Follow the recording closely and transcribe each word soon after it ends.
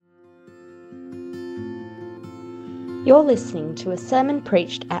You're listening to a sermon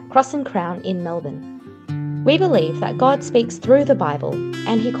preached at Cross and Crown in Melbourne. We believe that God speaks through the Bible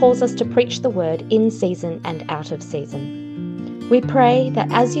and He calls us to preach the word in season and out of season. We pray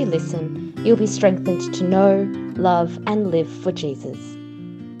that as you listen, you'll be strengthened to know, love, and live for Jesus.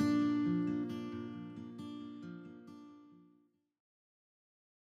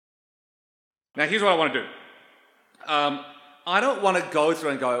 Now, here's what I want to do. I don't want to go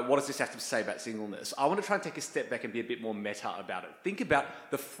through and go, what does this have to say about singleness? I want to try and take a step back and be a bit more meta about it. Think about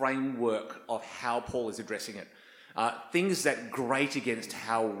the framework of how Paul is addressing it. Things that grate against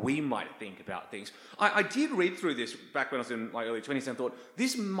how we might think about things. I did read through this back when I was in my early 20s and thought,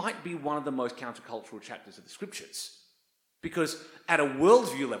 this might be one of the most countercultural chapters of the scriptures. Because at a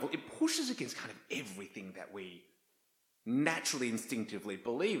worldview level, it pushes against kind of everything that we naturally, instinctively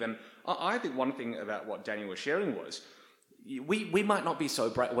believe. And I think one thing about what Daniel was sharing was, we might not be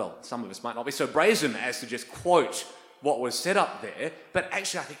so some of us might not be so brazen as to just quote what was said up there, but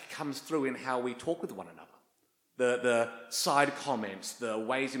actually I think it comes through in how we talk with one another. The side comments, the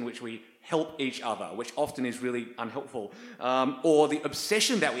ways in which we help each other, which often is really unhelpful, or the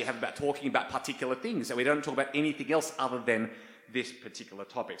obsession that we have about talking about particular things, that we don't talk about anything else other than this particular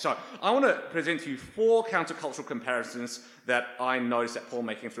topic. So I want to present to you 4 countercultural comparisons that I noticed that Paul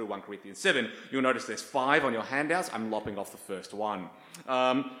making through 1 Corinthians 7. You'll notice there's 5 on your handouts. I'm lopping off the first one.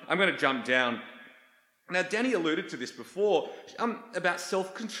 I'm going to jump down. Now, Danny alluded to this before about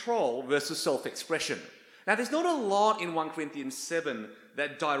self-control versus self-expression. Now, there's not a lot in 1 Corinthians 7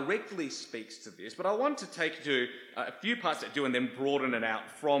 that directly speaks to this, but I want to take you to a few parts that do and then broaden it out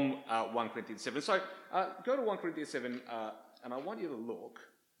from 1 Corinthians 7. So go to 1 Corinthians 7, and I want you to look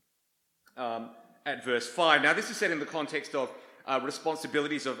at verse 5. Now, this is set in the context of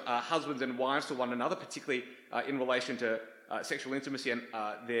responsibilities of husbands and wives to one another, particularly in relation to sexual intimacy and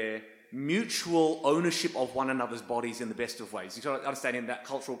their mutual ownership of one another's bodies in the best of ways. You got to understand in that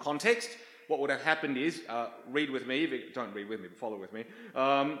cultural context, what would have happened is, read with me, don't read with me, but follow with me,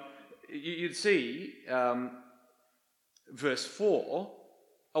 you'd see verse 4,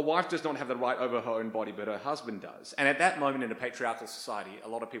 a wife does not have the right over her own body, but her husband does. And at that moment in a patriarchal society, a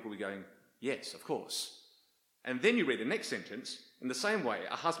lot of people were going, yes, of course. And then you read the next sentence, in the same way,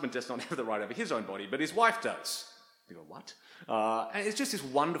 a husband does not have the right over his own body, but his wife does. You go, what? And it's just this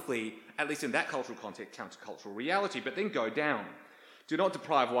wonderfully, at least in that cultural context, countercultural reality. But then go down. Do not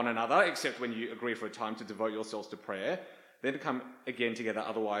deprive one another, except when you agree for a time to devote yourselves to prayer. Then come again together,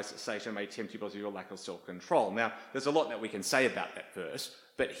 otherwise Satan may tempt you because of your lack of self-control. Now, there's a lot that we can say about that verse,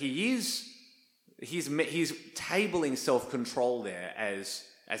 but he's tabling self-control there as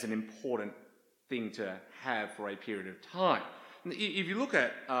an important thing to have for a period of time. If you look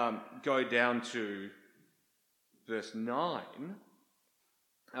at, go down to verse 9,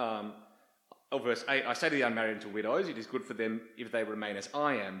 verse 8, I say to the unmarried and to widows, it is good for them if they remain as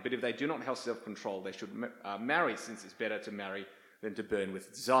I am, but if they do not have self-control, they should marry, since it's better to marry than to burn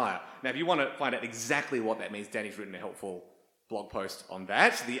with desire. Now, if you want to find out exactly what that means, Danny's written a helpful blog post on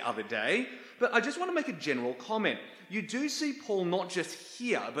that the other day, but I just want to make a general comment. You do see Paul not just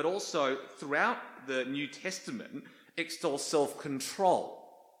here, but also throughout the New Testament, extol self-control.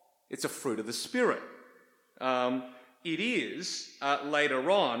 It's a fruit of the Spirit. It is,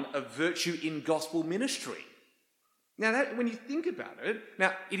 later on, a virtue in gospel ministry. Now, when you think about it,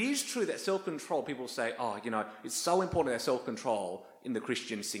 now, it is true that self-control, people say, it's so important to have self-control in the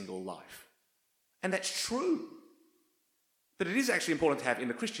Christian single life. And that's true. But it is actually important to have in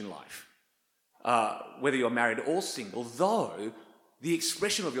the Christian life, whether you're married or single, though the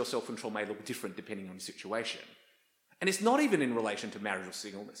expression of your self-control may look different depending on your situation. And it's not even in relation to marriage or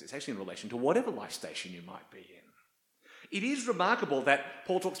singleness, it's actually in relation to whatever life station you might be in. It is remarkable that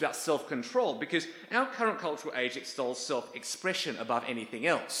Paul talks about self-control because our current cultural age extols self-expression above anything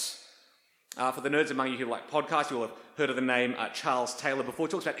else. For the nerds among you who like podcasts, you'll have heard of the name Charles Taylor before.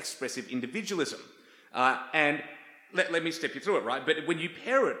 He talks about expressive individualism. And let me step you through it, right? But when you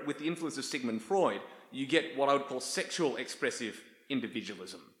pair it with the influence of Sigmund Freud, you get what I would call sexual expressive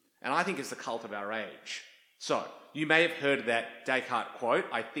individualism. And I think it's the cult of our age. So, you may have heard that Descartes quote,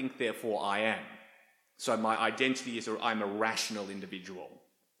 I think, therefore I am. So my identity is I'm a rational individual.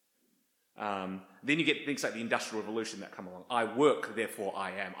 Then you get things like the Industrial Revolution that come along. I work, therefore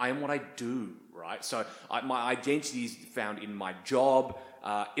I am. I am what I do, right? So my identity is found in my job.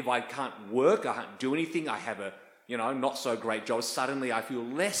 If I can't work, I can't do anything, I have a not so great job, suddenly I feel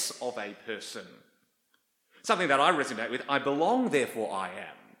less of a person. Something that I resonate with, I belong, therefore I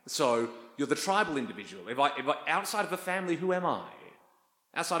am. So you're the tribal individual. If I outside of a family, who am I?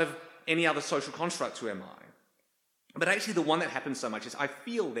 Outside of any other social constructs, who am I? But actually the one that happens so much is I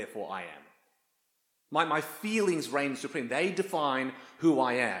feel, therefore I am. My feelings reign supreme. They define who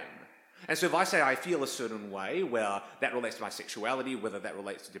I am. And so if I say I feel a certain way, well, that relates to my sexuality, whether that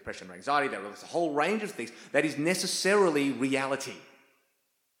relates to depression or anxiety, that relates to a whole range of things, that is necessarily reality.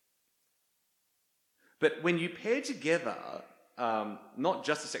 But when you pair together not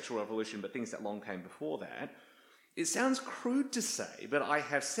just the sexual revolution, but things that long came before that, it sounds crude to say, but I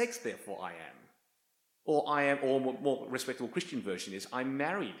have sex, therefore I am. Or more respectable Christian version is, I'm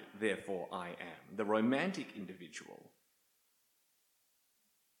married, therefore I am. The romantic individual.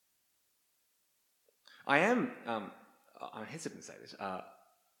 I'm hesitant to say this.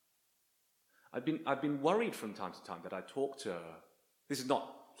 I've been worried from time to time that I talk to. This is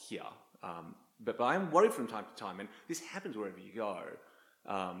not here, but I am worried from time to time, and this happens wherever you go.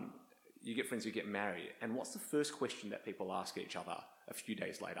 You get friends who get married, and what's the first question that people ask each other a few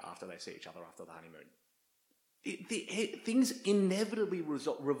days later after they see each other after the honeymoon? Things inevitably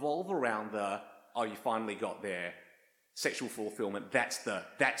revolve around you finally got there, sexual fulfillment. That's the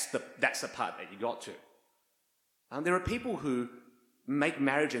part that you got to. There are people who make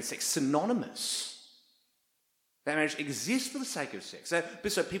marriage and sex synonymous. That marriage exists for the sake of sex.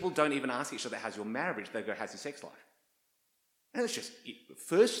 So people don't even ask each other, how's your marriage? They go, how's your sex life? And it's just,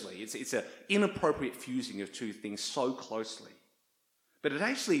 firstly, it's an inappropriate fusing of two things so closely. But it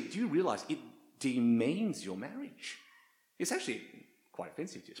actually, do you realise, it demeans your marriage. It's actually quite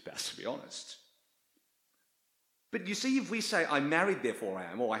offensive to your spouse, to be honest. But you see, if we say, I'm married, therefore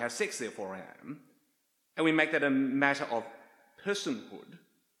I am, or I have sex, therefore I am, and we make that a matter of personhood,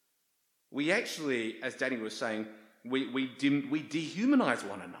 we actually, as Danny was saying, we dehumanize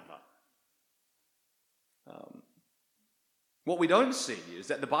one another. What we don't see is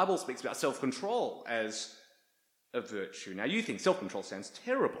that the Bible speaks about self-control as a virtue. Now, you think self-control sounds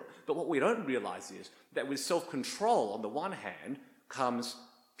terrible, but what we don't realize is that with self-control on the one hand comes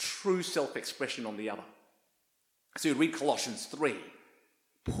true self-expression on the other. So you read Colossians 3,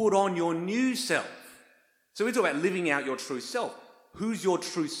 put on your new self. So we talk about living out your true self. Who's your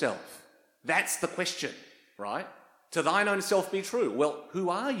true self? That's the question, right? To thine own self be true. Well, who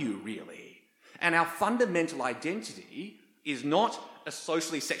are you really? And our fundamental identity is not a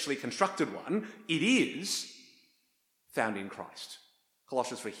socially, sexually constructed one. It is found in Christ.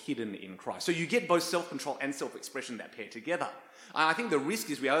 Colossians 3, hidden in Christ. So you get both self-control and self-expression that pair together. I think the risk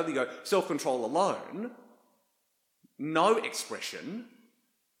is we only go self-control alone, no expression,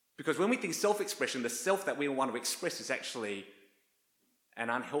 because when we think self-expression, the self that we want to express is actually an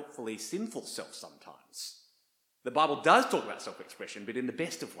unhelpfully sinful self sometimes. The Bible does talk about self-expression, but in the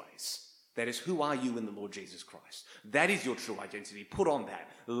best of ways. That is, who are you in the Lord Jesus Christ? That is your true identity. Put on that.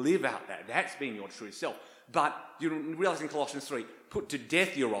 Live out that. That's being your true self. But you realize in Colossians 3, put to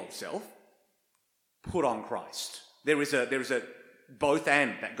death your old self, put on Christ. There is a both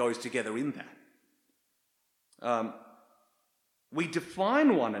and that goes together in that. We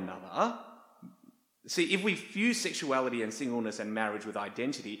define one another. See, if we fuse sexuality and singleness and marriage with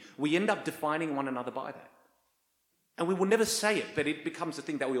identity, we end up defining one another by that. And we will never say it, but it becomes the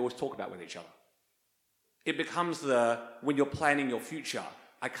thing that we always talk about with each other. It becomes when you're planning your future,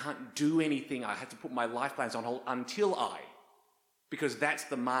 I can't do anything, I have to put my life plans on hold until because that's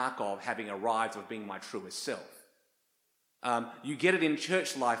the mark of having arrived, of being my truest self. You get it in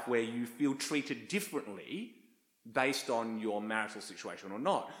church life where you feel treated differently based on your marital situation or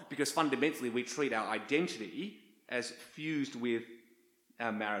not, because fundamentally we treat our identity as fused with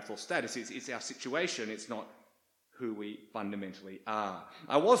our marital status. It's our situation, it's not who we fundamentally are.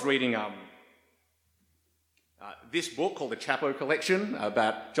 I was reading this book called The Chapo Collection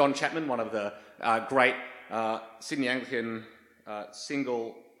about John Chapman, one of the great Sydney Anglican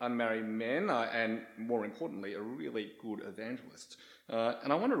single unmarried men, and more importantly, a really good evangelist.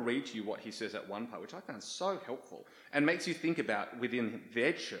 And I want to read to you what he says at one part, which I found so helpful, and makes you think about within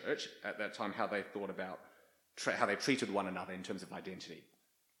their church at that time how they thought about how they treated one another in terms of identity.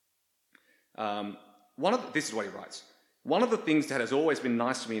 This is what he writes. One of the things that has always been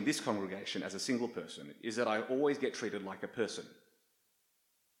nice to me in this congregation as a single person is that I always get treated like a person.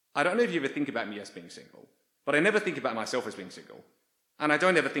 I don't know if you ever think about me as being single, but I never think about myself as being single. And I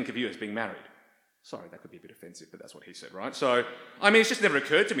don't ever think of you as being married. Sorry, that could be a bit offensive, but that's what he said, right? So, it's just never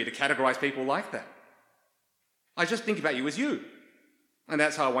occurred to me to categorize people like that. I just think about you as you. And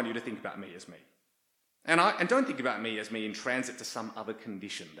that's how I want you to think about me as me. And don't think about me as me in transit to some other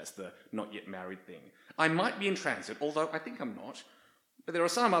condition. That's the not yet married thing. I might be in transit, although I think I'm not. But there are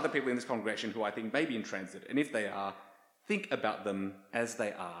some other people in this congregation who I think may be in transit. And if they are, think about them as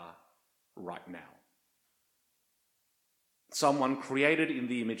they are right now. Someone created in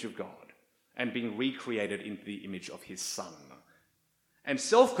the image of God and being recreated into the image of his Son. And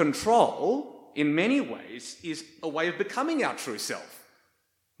self-control in many ways, is a way of becoming our true self,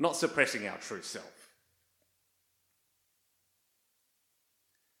 not suppressing our true self.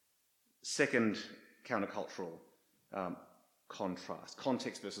 Second countercultural contrast,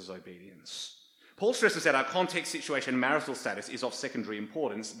 context versus obedience. Paul stresses that our context, situation, marital status is of secondary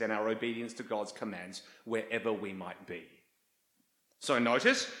importance than our obedience to God's commands wherever we might be. So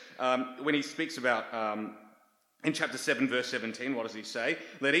notice, when he speaks about, in chapter 7, verse 17, what does he say?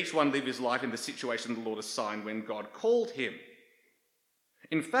 Let each one live his life in the situation the Lord assigned when God called him.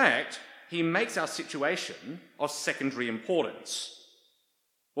 In fact, he makes our situation of secondary importance.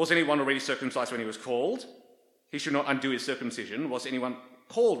 Was anyone already circumcised when he was called? He should not undo his circumcision. Was anyone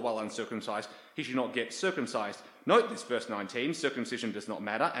called while uncircumcised? He should not get circumcised. Note this, verse 19, circumcision does not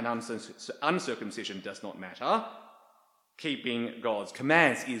matter and uncircumcision does not matter. Keeping God's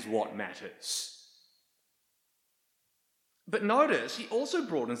commands is what matters. But notice, he also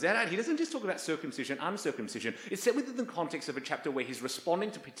broadens that out. He doesn't just talk about circumcision, uncircumcision. It's set within the context of a chapter where he's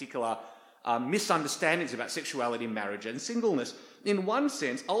responding to particular misunderstandings about sexuality, marriage, and singleness. In one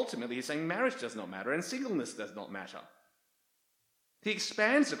sense, ultimately, he's saying marriage does not matter and singleness does not matter. He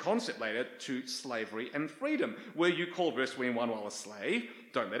expands the concept later to slavery and freedom, where you call verse 21 while a slave,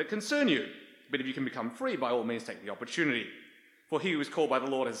 don't let it concern you. But if you can become free, by all means take the opportunity. For he who is called by the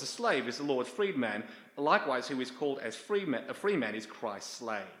Lord as a slave is the Lord's freedman. Likewise, he who is called as a free man is Christ's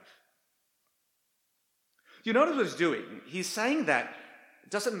slave. You notice what he's doing? He's saying that it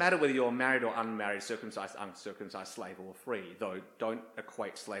doesn't matter whether you're married or unmarried, circumcised, uncircumcised, slave or free, though don't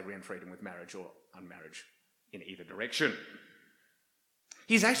equate slavery and freedom with marriage or unmarriage in either direction.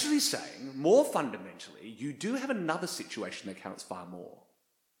 He's actually saying, more fundamentally, you do have another situation that counts far more.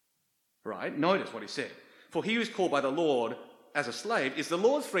 Right? Notice what he said. For he who is called by the Lord as a slave is the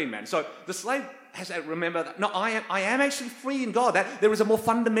Lord's freedman. So the slave has to remember that, no, I am actually free in God. That there is a more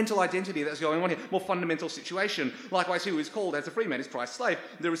fundamental identity that's going on here, more fundamental situation. Likewise, he who is called as a free man is Christ's slave.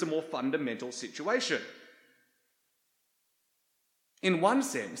 There is a more fundamental situation. In one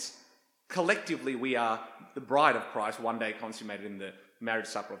sense, collectively we are the bride of Christ, one day consummated in the marriage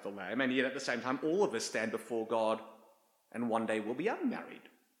supper of the Lamb, and yet at the same time all of us stand before God and one day will be unmarried.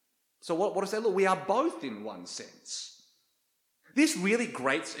 So what does that look? We are both in one sense. This really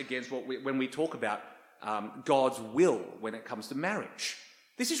grates against when we talk about God's will when it comes to marriage.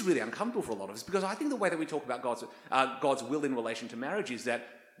 This is really uncomfortable for a lot of us because I think the way that we talk about God's will in relation to marriage is that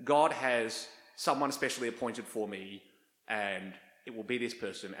God has someone specially appointed for me and it will be this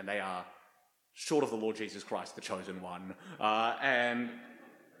person and they are short of the Lord Jesus Christ, the chosen one. And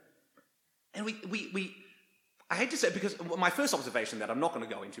we I hate to say it because my first observation that I'm not going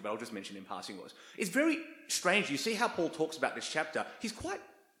to go into, but I'll just mention in passing was, it's very strange. You see how Paul talks about this chapter. He's quite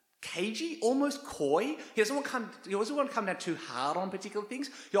cagey, almost coy. He doesn't want to come down too hard on particular things.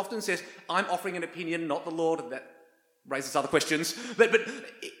 He often says, I'm offering an opinion, not the Lord. That raises other questions. But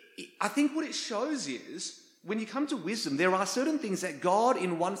I think what it shows is, when you come to wisdom, there are certain things that God,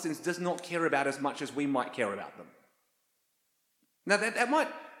 in one sense, does not care about as much as we might care about them. Now, that might...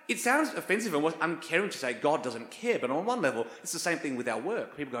 It sounds offensive and uncaring to say God doesn't care, but on one level, it's the same thing with our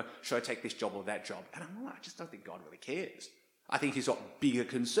work. People go, should I take this job or that job? And I just don't think God really cares. I think he's got bigger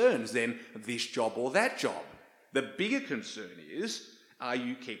concerns than this job or that job. The bigger concern is, are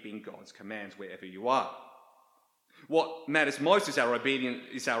you keeping God's commands wherever you are? What matters most is our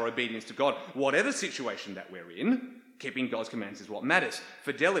obedience to God. Whatever situation that we're in, keeping God's commands is what matters.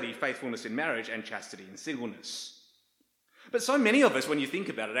 Fidelity, faithfulness in marriage, and chastity in singleness. But so many of us, when you think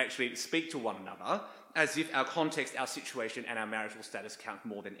about it, actually speak to one another as if our context, our situation, and our marital status count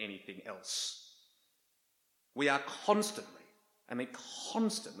more than anything else. We are constantly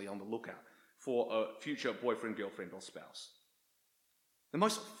on the lookout for a future boyfriend, girlfriend, or spouse. The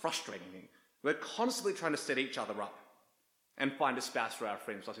most frustrating thing, we're constantly trying to set each other up and find a spouse for our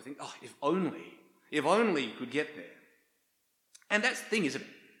friends. So we think, if only you could get there. And that's the thing, isn't it?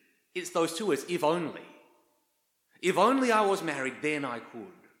 It's those two words, if only. If only I was married, then I could.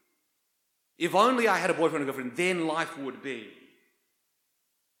 If only I had a boyfriend or girlfriend, then life would be.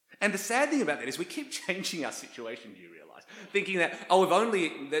 And the sad thing about that is we keep changing our situation, do you realise? Thinking that, if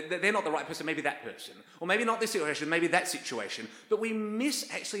only they're not the right person, maybe that person. Or maybe not this situation, maybe that situation. But we miss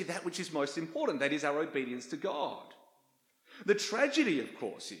actually that which is most important, that is our obedience to God. The tragedy, of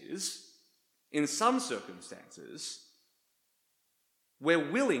course, is, in some circumstances,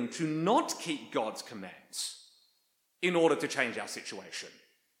 we're willing to not keep God's commands in order to change our situation.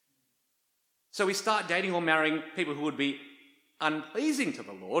 So we start dating or marrying people who would be unpleasing to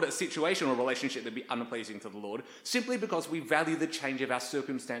the Lord, a situation or relationship that would be unpleasing to the Lord, simply because we value the change of our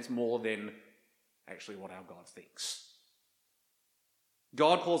circumstance more than actually what our God thinks.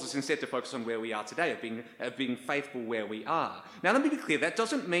 God calls us instead to focus on where we are today, of being faithful where we are. Now, let me be clear, that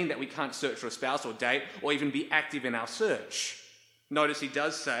doesn't mean that we can't search for a spouse or date or even be active in our search. Notice he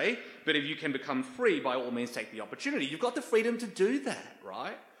does say, but if you can become free, by all means take the opportunity. You've got the freedom to do that,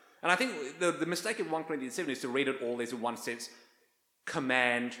 right? And I think the mistake in 1 Corinthians 7 is to read it all as, in one sense,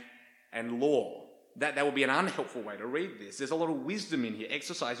 command and law. That would be an unhelpful way to read this. There's a lot of wisdom in here.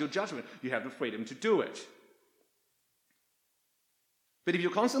 Exercise your judgment. You have the freedom to do it. But if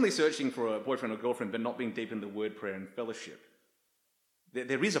you're constantly searching for a boyfriend or girlfriend but not being deep in the word, prayer and fellowship,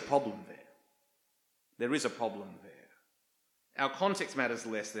 there is a problem there. There is a problem there. Our context matters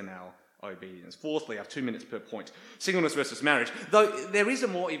less than our obedience. Fourthly, I have 2 minutes per point. Singleness versus marriage. Though there is a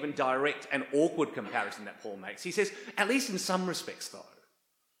more even direct and awkward comparison that Paul makes. He says, at least in some respects though,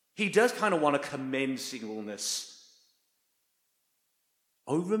 he does kind of want to commend singleness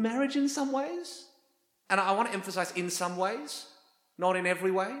over marriage in some ways. And I want to emphasize in some ways, not in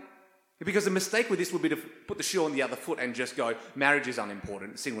every way. Because the mistake with this would be to put the shoe on the other foot and just go, marriage is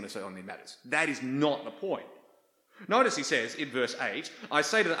unimportant, singleness only matters. That is not the point. Notice he says in verse 8, I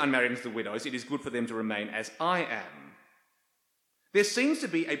say to the unmarried and to the widows, it is good for them to remain as I am. There seems to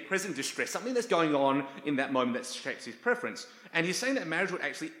be a present distress, something that's going on in that moment that shapes his preference. And he's saying that marriage would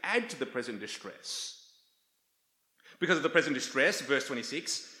actually add to the present distress. Because of the present distress, verse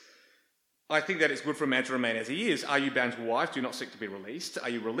 26, I think that it's good for a man to remain as he is. Are you bound to a wife? Do not seek to be released. Are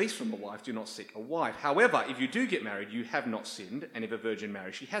you released from a wife? Do not seek a wife. However, if you do get married, you have not sinned. And if a virgin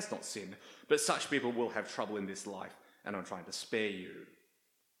marries, she has not sinned. But such people will have trouble in this life, and I'm trying to spare you.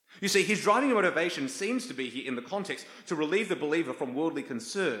 You see, his driving motivation seems to be here in the context to relieve the believer from worldly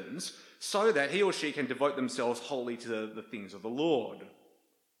concerns so that he or she can devote themselves wholly to the things of the Lord.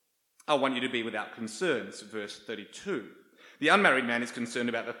 I want you to be without concerns, verse 32. The unmarried man is concerned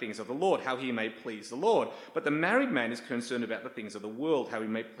about the things of the Lord, how he may please the Lord. But the married man is concerned about the things of the world, how he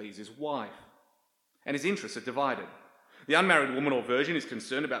may please his wife. And his interests are divided. The unmarried woman or virgin is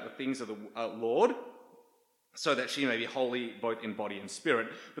concerned about the things of the Lord, so that she may be holy both in body and spirit.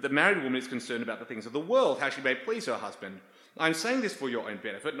 But the married woman is concerned about the things of the world, how she may please her husband. I'm saying this for your own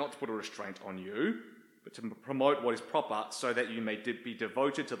benefit, not to put a restraint on you, but to promote what is proper, so that you may be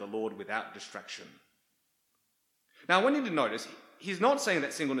devoted to the Lord without distraction. Now, I want you to notice, he's not saying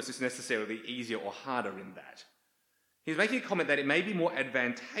that singleness is necessarily easier or harder in that. He's making a comment that it may be more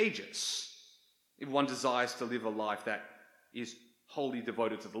advantageous if one desires to live a life that is wholly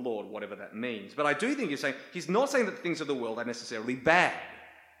devoted to the Lord, whatever that means. But I do think he's not saying that the things of the world are necessarily bad.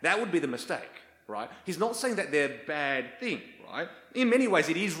 That would be the mistake, right? He's not saying that they're a bad thing, right? In many ways,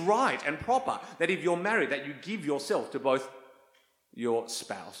 it is right and proper that if you're married, that you give yourself to both your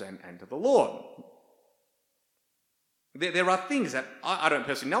spouse and to the Lord. There are things that I don't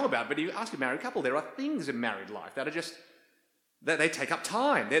personally know about, but if you ask a married couple, there are things in married life that are just, that they take up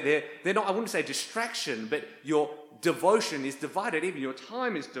time. They're not, I wouldn't say distraction, but your devotion is divided, even your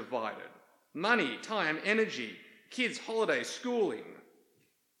time is divided. Money, time, energy, kids, holidays, schooling,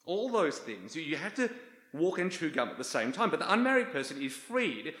 all those things. You have to walk and chew gum at the same time. But the unmarried person is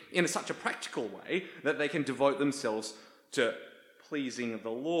freed in such a practical way that they can devote themselves to pleasing the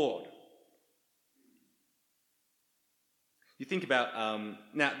Lord. You think about,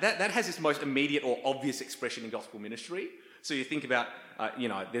 now that has its most immediate or obvious expression in gospel ministry. So you think about,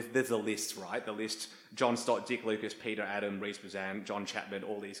 there's a list, right? The list, John Stott, Dick Lucas, Peter, Adam, Rees Bazan, John Chapman,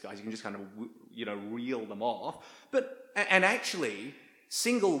 all these guys. You can just kind of, reel them off. And actually,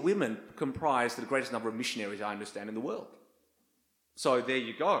 single women comprise the greatest number of missionaries I understand in the world. So there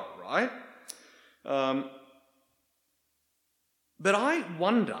you go, right? But I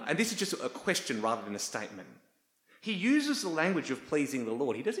wonder, and this is just a question rather than a statement, he uses the language of pleasing the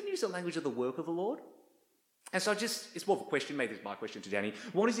Lord. He doesn't use the language of the work of the Lord. And so it's more of a question, maybe it's my question to Danny.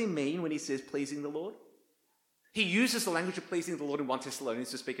 What does he mean when he says pleasing the Lord? He uses the language of pleasing the Lord in 1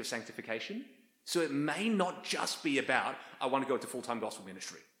 Thessalonians to speak of sanctification. So it may not just be about, I want to go into full-time gospel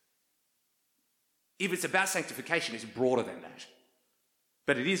ministry. If it's about sanctification, it's broader than that.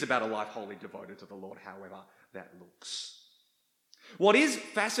 But it is about a life wholly devoted to the Lord, however that looks. What is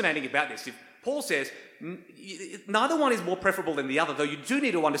fascinating about this, if Paul says, neither one is more preferable than the other, though you do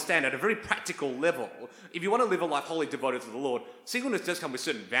need to understand at a very practical level, if you want to live a life wholly devoted to the Lord, singleness does come with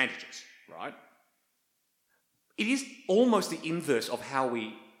certain advantages, right? It is almost the inverse of how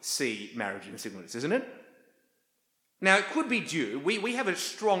we see marriage and singleness, isn't it? Now, it could be due, we have a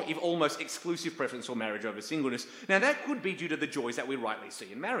strong, if almost exclusive preference for marriage over singleness. Now, that could be due to the joys that we rightly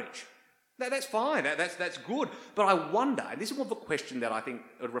see in marriage. That's fine, that's good. But I wonder, and this is more of a question that I think,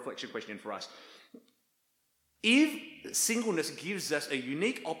 a reflection question for us. If singleness gives us a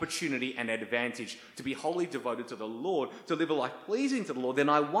unique opportunity and advantage to be wholly devoted to the Lord, to live a life pleasing to the Lord, then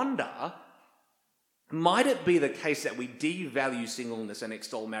I wonder, might it be the case that we devalue singleness and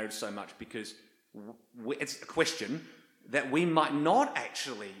extol marriage so much because it's a question that we might not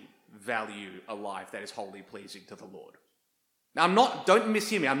actually value a life that is wholly pleasing to the Lord? Now, don't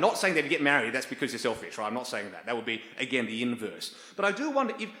mishear me, I'm not saying that if you get married, that's because you're selfish, right? I'm not saying that. That would be, again, the inverse. But I do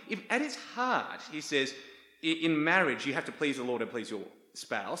wonder if at its heart, he says, in marriage, you have to please the Lord and please your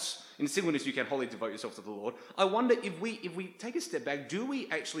spouse. In singleness, you can wholly devote yourself to the Lord. I wonder if we take a step back, do we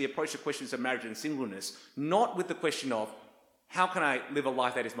actually approach the questions of marriage and singleness not with the question of, how can I live a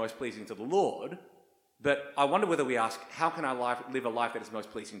life that is most pleasing to the Lord? But I wonder whether we ask, how can I live a life that is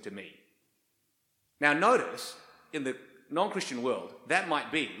most pleasing to me? Now, notice, in the non-Christian world, that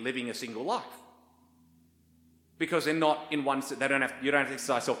might be living a single life. Because they're not in one, you don't have to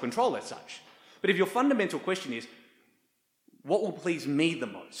exercise self-control as such. But if your fundamental question is, what will please me the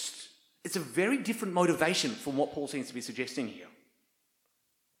most? It's a very different motivation from what Paul seems to be suggesting here.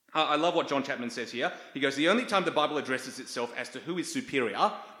 I love what John Chapman says here. He goes, the only time the Bible addresses itself as to who is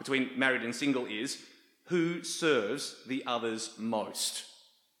superior between married and single is who serves the others most.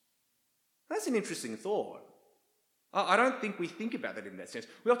 That's an interesting thought. I don't think we think about that in that sense.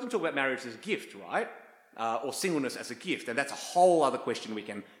 We often talk about marriage as a gift, right? Or singleness as a gift, and that's a whole other question. We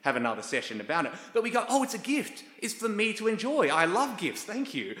can have another session about it. But we go, oh, it's a gift. It's for me to enjoy. I love gifts.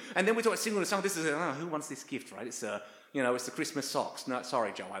 Thank you. And then we talk about singleness. Oh, this is, who wants this gift, right? It's it's the Christmas socks. No,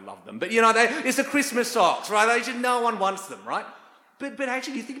 sorry, Joe, I love them. But it's the Christmas socks, right? No one wants them, right? But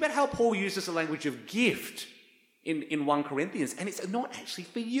actually, you think about how Paul uses the language of gift in 1 Corinthians, and it's not actually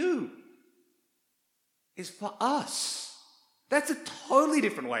for you. It's for us. That's a totally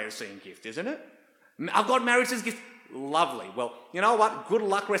different way of seeing gift, isn't it? I've got marriage as a gift. Lovely. Well, you know what? Good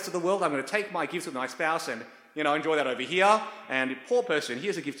luck, rest of the world. I'm going to take my gifts with my spouse and, enjoy that over here. And poor person,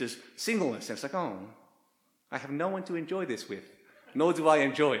 here's a gift as singleness. And it's like, oh, I have no one to enjoy this with. Nor do I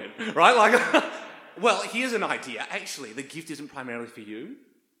enjoy it. Right? Well, here's an idea. Actually, the gift isn't primarily for you.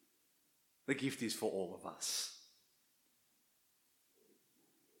 The gift is for all of us.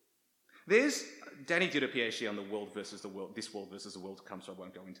 Danny did a PhD on the world versus the world, this world versus the world to come, so I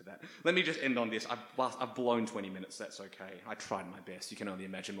won't go into that. Let me just end on this. I've blown 20 minutes, that's okay. I tried my best. You can only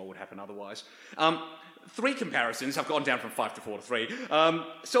imagine what would happen otherwise. 3 comparisons. I've gone down from 5 to 4 to 3.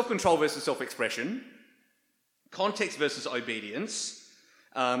 Self-control versus self-expression, context versus obedience,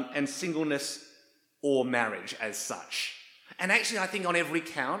 and singleness or marriage as such. And actually, I think on every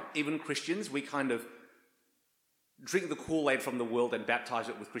count, even Christians, we kind of drink the Kool-Aid from the world and baptize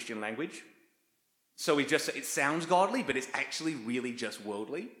it with Christian language. So it sounds godly, but it's actually really just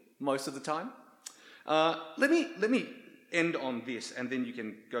worldly most of the time. Let me end on this, and then you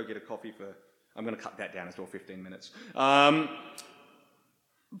can go get a coffee I'm going to cut that down as well, 15 minutes.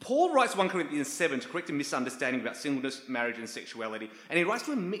 Paul writes 1 Corinthians 7 to correct a misunderstanding about singleness, marriage, and sexuality, and he writes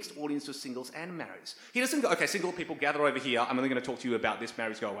to a mixed audience of singles and marrieds. He doesn't go, okay, single people, gather over here, I'm only going to talk to you about this,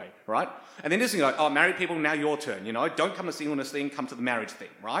 marriage, go away, right? And then he doesn't go, oh, married people, now your turn, don't come to the singleness thing, come to the marriage thing,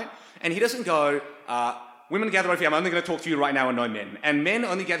 right? And he doesn't go, women gather over here, I'm only going to talk to you right now and no men. And men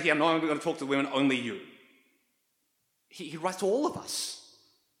only gather here, I'm not going to talk to women, only you. He writes to all of us.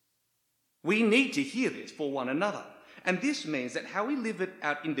 We need to hear this for one another. And this means that how we live it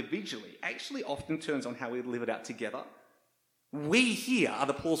out individually actually often turns on how we live it out together. We here are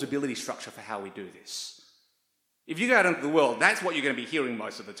the plausibility structure for how we do this. If you go out into the world, that's what you're going to be hearing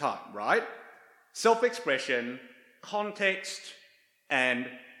most of the time, right? Self-expression, context, and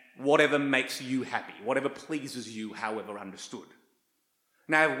whatever makes you happy, whatever pleases you, however understood.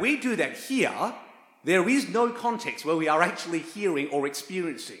 Now, if we do that here, there is no context where we are actually hearing or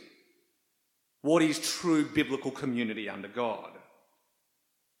experiencing what is true biblical community under God.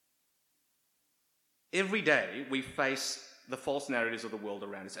 Every day we face the false narratives of the world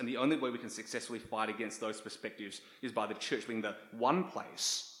around us, and the only way we can successfully fight against those perspectives is by the church being the one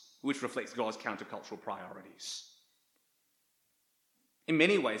place which reflects God's countercultural priorities. In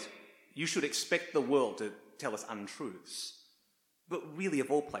many ways, you should expect the world to tell us untruths, but really,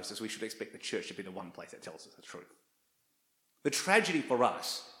 of all places, we should expect the church to be the one place that tells us the truth. The tragedy for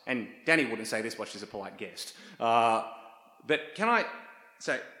us, and Danny wouldn't say this, but she's a polite guest, but can I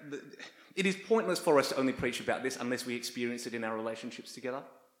say, it is pointless for us to only preach about this unless we experience it in our relationships together.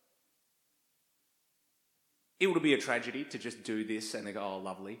 It would be a tragedy to just do this and they go, oh,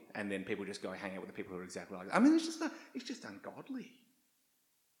 lovely, and then people just go hang out with the people who are exactly like that. I mean, it's just ungodly.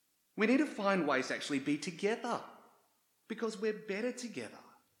 We need to find ways to actually be together because we're better together.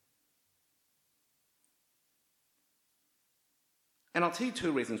 And I'll tell you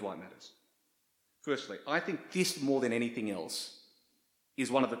 2 reasons why it matters. Firstly, I think this more than anything else is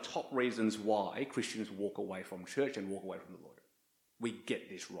one of the top reasons why Christians walk away from church and walk away from the Lord. We get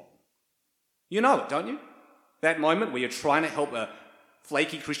this wrong. You know it, don't you? That moment where you're trying to help a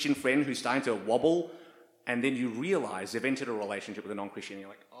flaky Christian friend who's starting to wobble, and then you realise they've entered a relationship with a non-Christian, and you're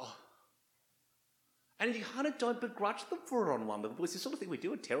like, oh. And you kind of don't begrudge them for it on one level, because the sort of thing we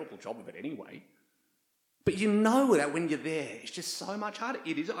do a terrible job of it anyway. But you know that when you're there, it's just so much harder.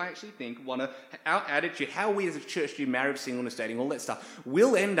 It is, I actually think, our attitude, how we as a church do marriage, singleness, dating, all that stuff,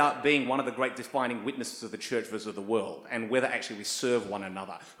 will end up being one of the great defining witnesses of the church versus of the world, and whether actually we serve one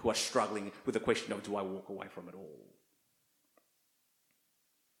another who are struggling with the question of, do I walk away from it all?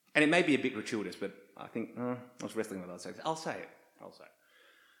 And it may be a bit gratuitous, but I think, I was wrestling with that. I'll say it.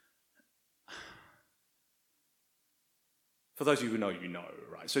 For those of you who know, you know,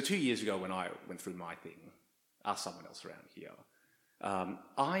 right? So 2 years ago when I went through my thing, ask someone else around here,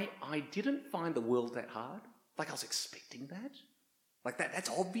 I didn't find the world that hard. Like I was expecting that. Like that's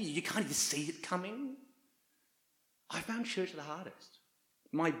obvious. You can't even see it coming. I found church the hardest.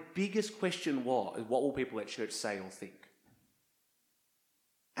 My biggest question was, what will people at church say or think?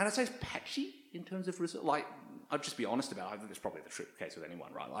 And I'd say it's patchy in terms of result. Like, I'll just be honest about it. I think that's probably the case with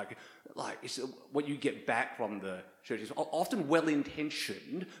anyone, right? Like it's, what you get back from the church is often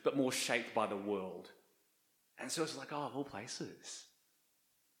well-intentioned, but more shaped by the world. And so it's like, oh, of all places.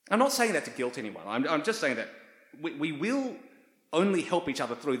 I'm not saying that to guilt anyone. I'm just saying that we will only help each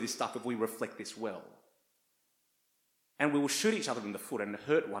other through this stuff if we reflect this well. And we will shoot each other in the foot and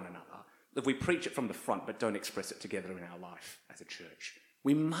hurt one another if we preach it from the front but don't express it together in our life as a church.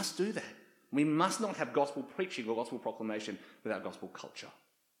 We must do that. We must not have gospel preaching or gospel proclamation without gospel culture.